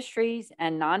ministries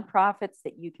and nonprofits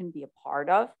that you can be a part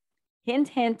of. Hint,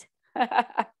 hint.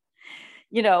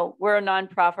 We're a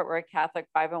nonprofit. We're a Catholic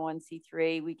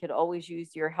 501c3. We could always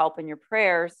use your help and your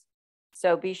prayers.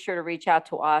 So be sure to reach out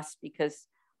to us, because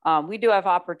We do have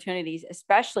opportunities,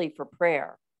 especially for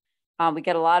prayer. We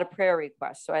get a lot of prayer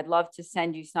requests, so I'd love to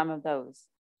send you some of those.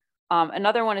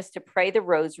 Another one is to pray the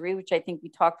rosary, which I think we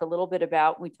talked a little bit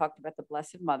about. We talked about the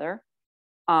Blessed Mother,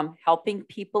 helping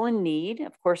people in need.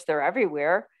 Of course, they're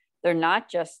everywhere. They're not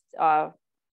just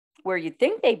where you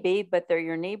think they'd be, but they're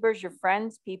your neighbors, your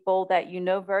friends, people that you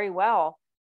know very well,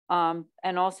 and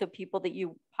also people that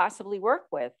you possibly work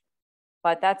with.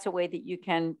 But that's a way that you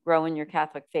can grow in your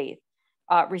Catholic faith.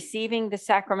 Receiving the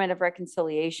sacrament of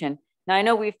reconciliation. Now, I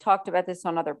know we've talked about this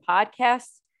on other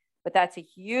podcasts, but that's a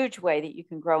huge way that you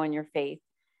can grow in your faith.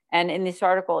 And in this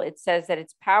article, it says that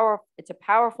it's a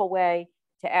powerful way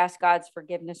to ask God's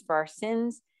forgiveness for our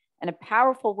sins and a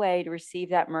powerful way to receive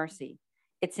that mercy.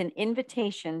 It's an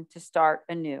invitation to start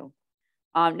anew.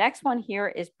 Next one here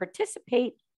is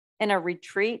participate in a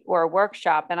retreat or a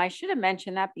workshop. And I should have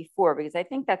mentioned that before because I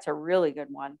think that's a really good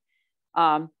one.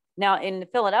 Now, in the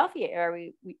Philadelphia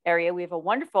area, we have a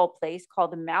wonderful place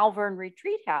called the Malvern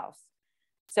Retreat House.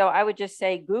 So I would just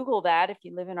say, Google that if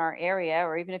you live in our area,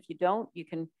 or even if you don't, you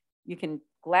can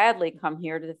gladly come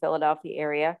here to the Philadelphia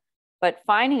area. But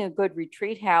finding a good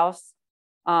retreat house,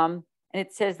 and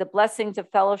it says the blessings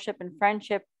of fellowship and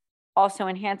friendship also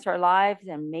enhance our lives in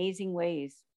amazing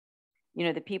ways. You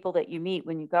know, the people that you meet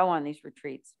when you go on these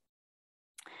retreats.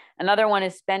 Another one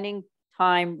is spending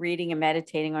time reading and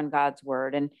meditating on God's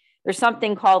word. And there's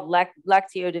something called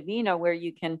Lectio Divina, where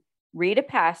you can read a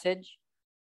passage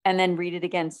and then read it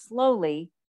again slowly.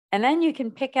 And then you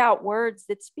can pick out words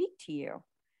that speak to you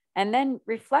and then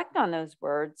reflect on those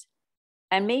words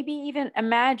and maybe even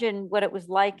imagine what it was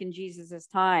like in Jesus's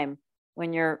time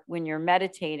when you're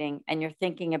meditating and you're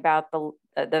thinking about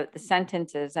the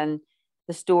sentences and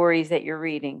the stories that you're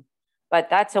reading. But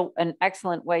that's an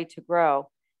excellent way to grow.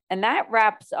 And that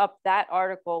wraps up that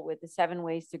article with the 7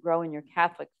 ways to grow in your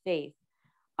Catholic faith.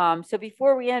 So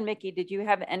before we end, Mickey, did you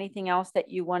have anything else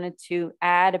that you wanted to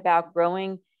add about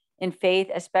growing in faith,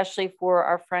 especially for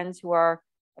our friends who are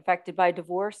affected by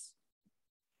divorce?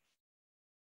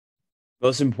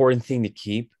 Most important thing to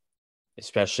keep,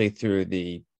 especially through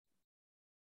the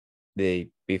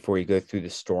before you go through the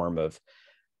storm of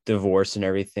divorce and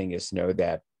everything, is know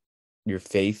that your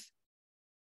faith,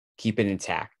 keep it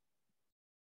intact.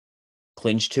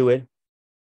 Clinch to it.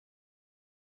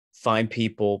 Find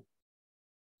people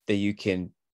that you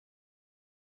can,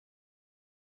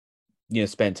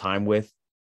 spend time with,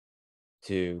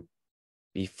 to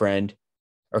befriend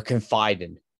or confide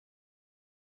in.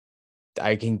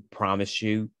 I can promise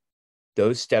you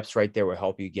those steps right there will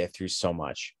help you get through so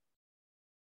much.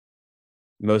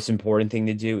 The most important thing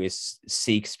to do is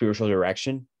seek spiritual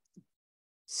direction,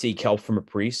 seek help from a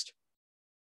priest,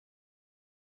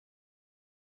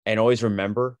 and always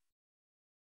remember,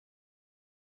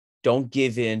 don't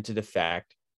give in to the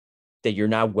fact that you're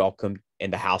not welcome in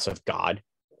the house of God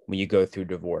when you go through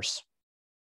divorce.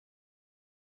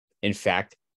 In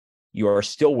fact, you are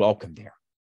still welcome there.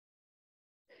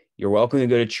 You're welcome to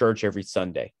go to church every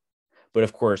Sunday. But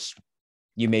of course,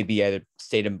 you may be at a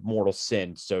state of mortal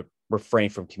sin, so refrain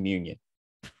from communion.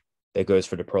 That goes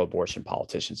for the pro-abortion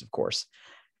politicians, of course.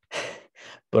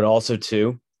 But also,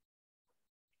 too,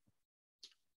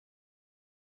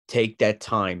 take that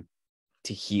time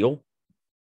to heal,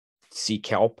 seek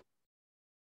help,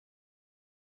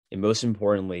 and most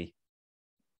importantly,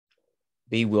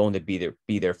 be willing to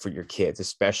be there for your kids,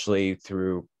 especially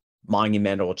through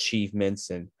monumental achievements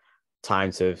and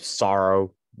times of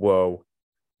sorrow, woe,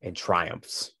 and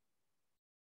triumphs.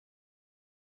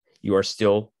 You are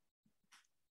still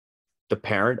the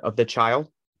parent of the child,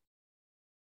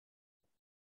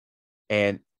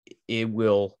 and it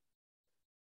will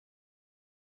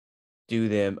do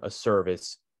them a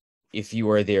service if you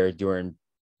are there during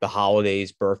the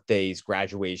holidays, birthdays,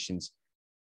 graduations,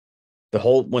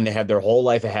 when they have their whole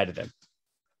life ahead of them.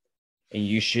 And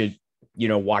you should,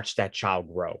 watch that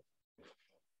child grow.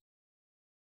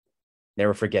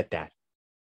 Never forget that.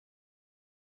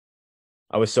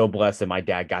 I was so blessed that my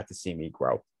dad got to see me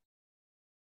grow,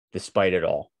 despite it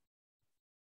all.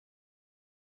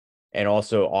 And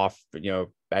also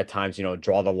at times,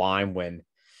 draw the line when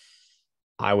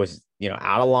I was,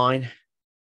 out of line,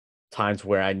 times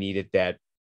where I needed that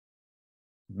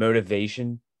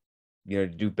motivation, to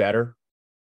do better,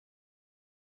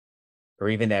 or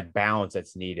even that balance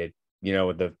that's needed,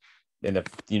 with the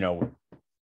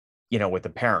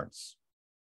parents.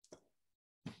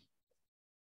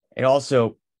 And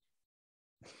also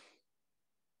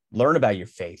learn about your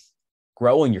faith,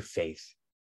 grow in your faith,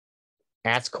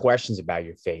 ask questions about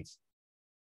your faith.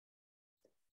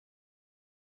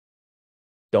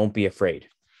 Don't be afraid.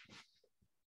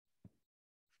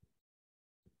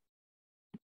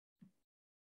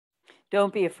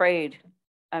 don't be afraid.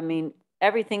 I mean,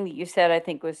 everything that you said, I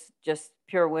think, was just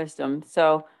pure wisdom.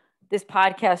 So this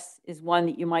podcast is one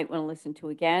that you might want to listen to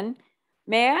again.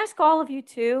 May I ask all of you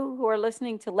too, who are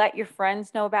listening, to let your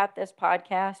friends know about this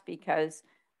podcast, because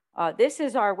this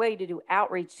is our way to do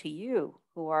outreach to you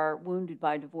who are wounded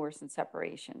by divorce and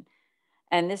separation.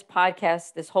 And this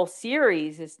podcast, this whole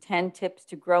series, is 10 tips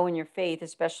to grow in your faith,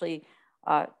 especially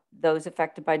those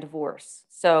affected by divorce.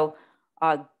 So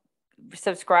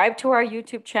subscribe to our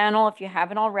YouTube channel if you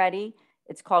haven't already.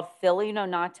 It's called Philly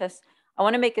Nonnatus. I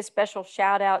want to make a special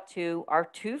shout out to our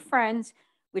two friends,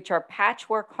 which are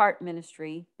Patchwork Heart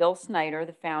Ministry, Bill Snyder,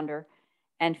 the founder,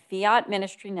 and Fiat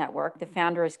Ministry Network. The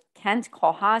founder is Kent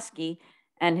Kolhosky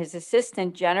and his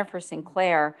assistant, Jennifer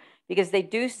Sinclair, because they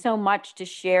do so much to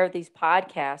share these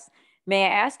podcasts. May I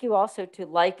ask you also to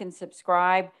like and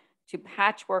subscribe to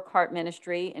Patchwork Heart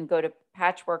Ministry and go to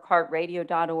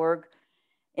patchworkheartradio.org,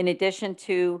 in addition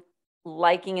to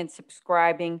liking and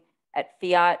subscribing at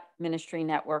Fiat Ministry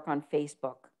Network on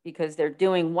Facebook, because they're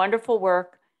doing wonderful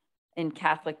work in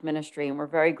Catholic ministry, and we're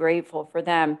very grateful for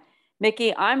them.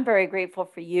 Mickey, I'm very grateful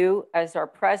for you as our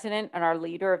president and our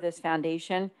leader of this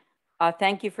foundation.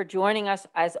 Thank you for joining us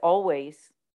as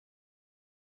always.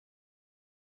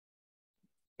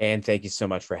 And thank you so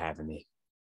much for having me.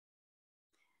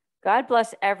 God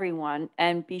bless everyone,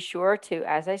 and be sure to,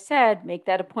 as I said, make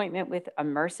that appointment with a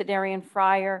Mercedarian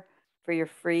friar for your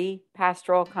free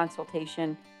pastoral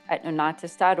consultation at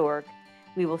nonnatus.org.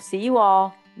 We will see you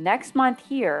all next month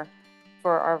here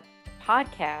for our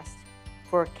podcast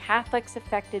for Catholics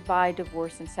affected by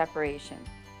divorce and separation.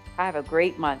 Have a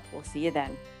great month. We'll see you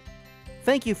then.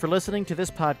 Thank you for listening to this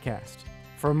podcast.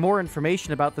 For more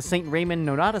information about the St. Raymond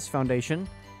Nonnatus Foundation,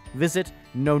 visit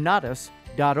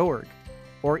nonnatus.org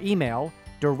or email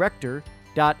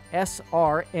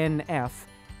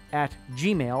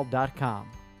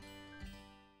director.srnf@gmail.com.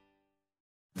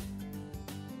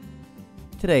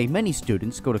 Today, many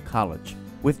students go to college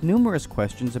with numerous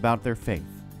questions about their faith,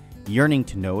 yearning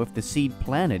to know if the seed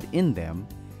planted in them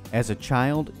as a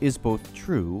child is both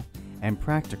true and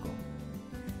practical.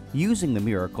 Using the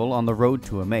miracle on the road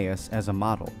to Emmaus as a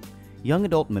model, young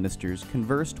adult ministers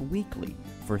conversed weekly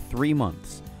for 3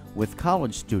 months with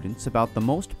college students about the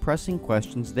most pressing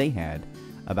questions they had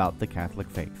about the Catholic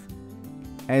faith.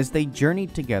 As they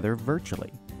journeyed together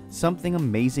virtually, something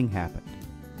amazing happened.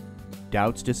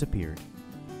 Doubts disappeared,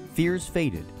 fears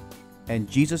faded, and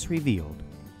Jesus revealed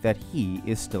that He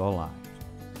is still alive.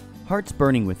 Hearts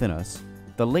Burning Within Us,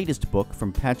 the latest book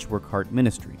from Patchwork Heart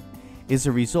Ministry, is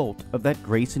a result of that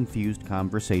grace-infused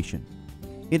conversation.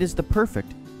 It is the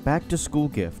perfect back-to-school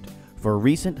gift for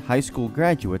recent high school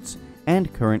graduates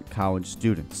and current college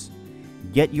students.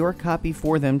 Get your copy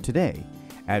for them today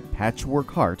at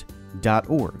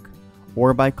patchworkheart.org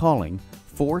or by calling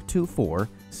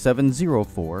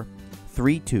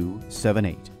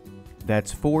 424-704-3278.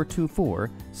 That's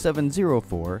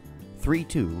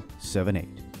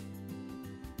 424-704-3278.